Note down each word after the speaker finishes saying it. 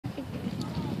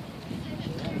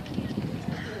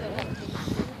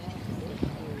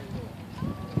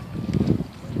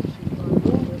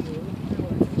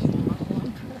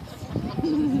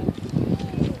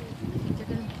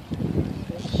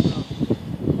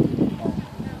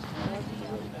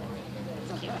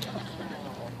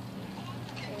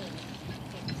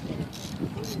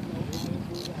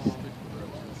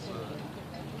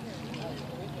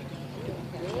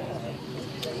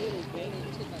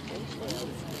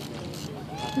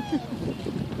You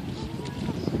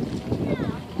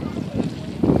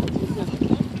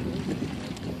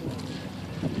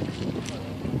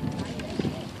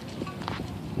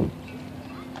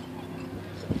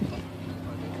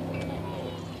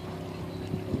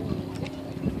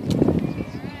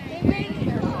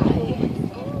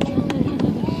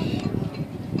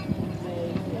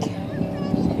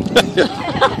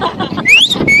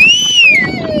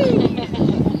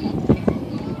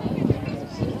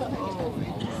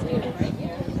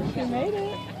made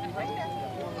it.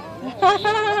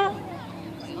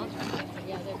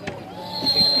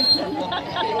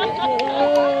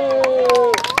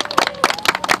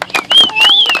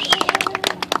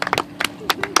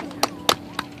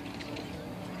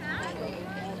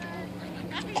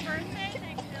 Happy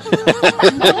birthday.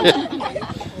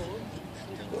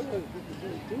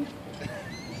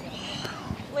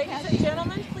 Ladies and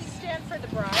gentlemen, please stand for the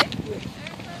bride.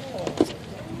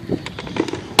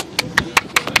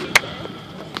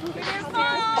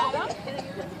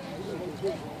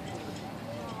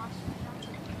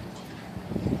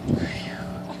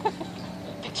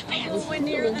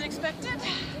 Windier than expected.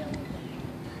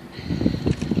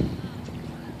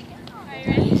 Are you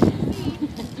ready?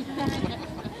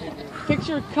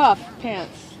 Picture cuff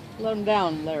pants. Let them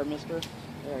down there, mister.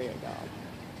 There you go.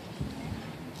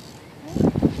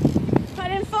 I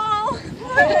didn't fall.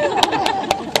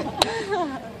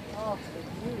 Oh,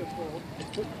 it's beautiful.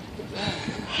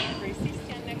 Gracie,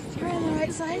 stand next to We're on the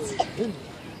right sides.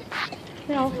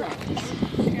 No.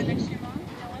 Stand next to your mom.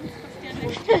 Ellen, stand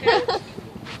next to your dad.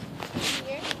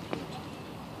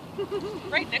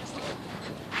 Right next to her.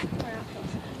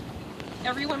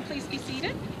 Everyone please be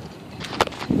seated.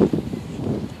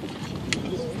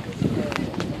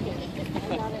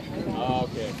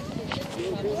 Okay.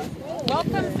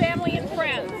 Welcome family and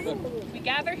friends. We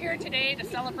gather here today to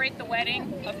celebrate the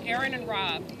wedding of Aaron and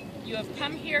Rob. You have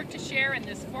come here to share in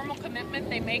this formal commitment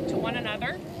they make to one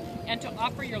another and to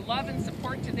offer your love and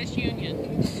support to this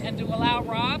union and to allow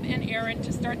Rob and Aaron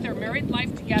to start their married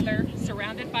life together,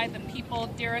 surrounded by the people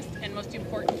dearest and most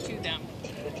important to them.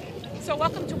 So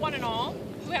welcome to one and all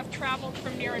who have traveled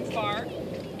from near and far.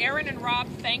 Aaron and Rob,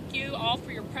 thank you all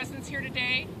for your presence here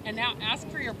today and now ask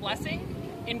for your blessing,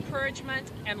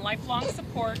 encouragement, and lifelong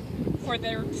support for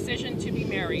their decision to be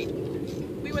married.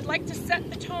 We would like to set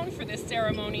the tone for this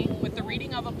ceremony with the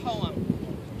reading of a poem,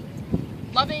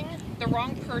 Loving the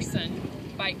Wrong Person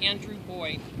by Andrew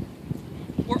Boyd.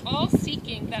 We're all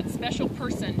seeking that special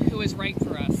person who is right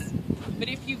for us. But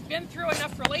if you've been through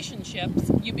enough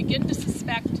relationships, you begin to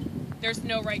suspect there's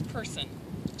no right person,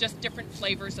 just different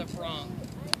flavors of wrong.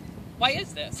 Why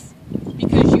is this?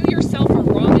 Because you yourself are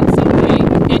wrong in some way,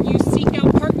 and you seek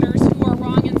out partners who are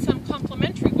wrong in some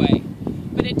complementary way.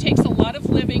 But it takes a lot of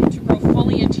living to grow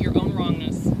fully into your own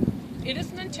wrongness. It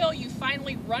isn't until you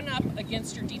finally run up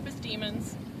against your deepest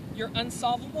demons, your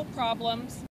unsolvable problems,